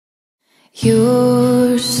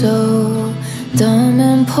You're so dumb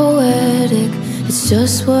and poetic. It's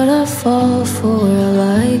just what I fall for. I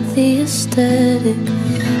like the aesthetic.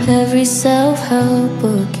 Every self-help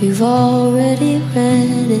book, you've already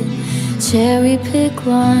read it. Cherry pick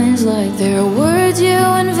lines like they're words you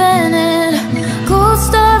invented. Gold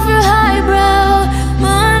star for highbrow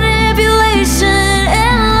manipulation.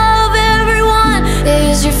 And love everyone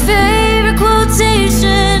is your favorite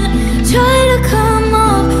quotation. Try to come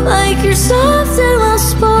up like you're soft and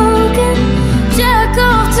well-spoken. Jack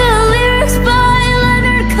off to lyrics by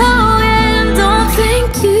Leonard Cohen. Don't think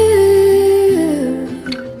you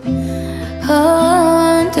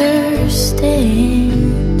understand.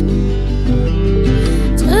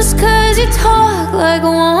 Just 'cause you talk like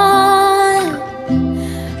one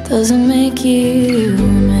doesn't make you a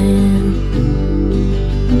man.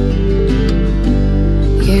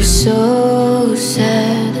 You're so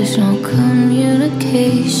sad, there's no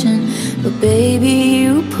communication. But baby,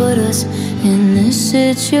 you put us in this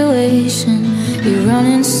situation. You're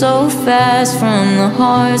running so fast from the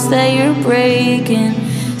hearts that you're breaking.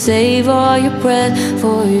 Save all your breath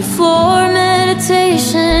for your floor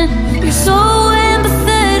meditation. You're so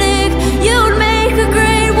empathetic, you'd make a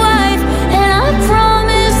great wife. And I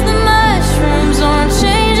promise the mushrooms aren't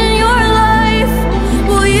changing your life.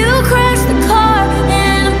 Will you crash the car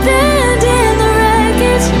and abandon the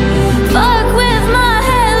wreckage? Fuck with my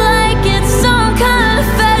head like it's some kind of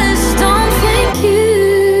fetish. Don't think you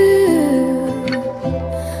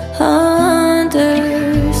understand.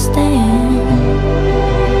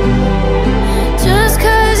 Just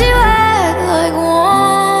 'cause you act like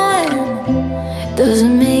one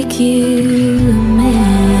doesn't make you a man.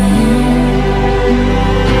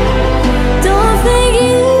 Don't think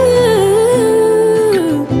you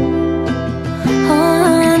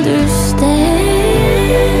understand.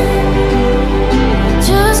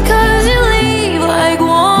 Just 'cause you leave like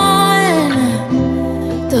one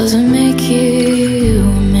doesn't make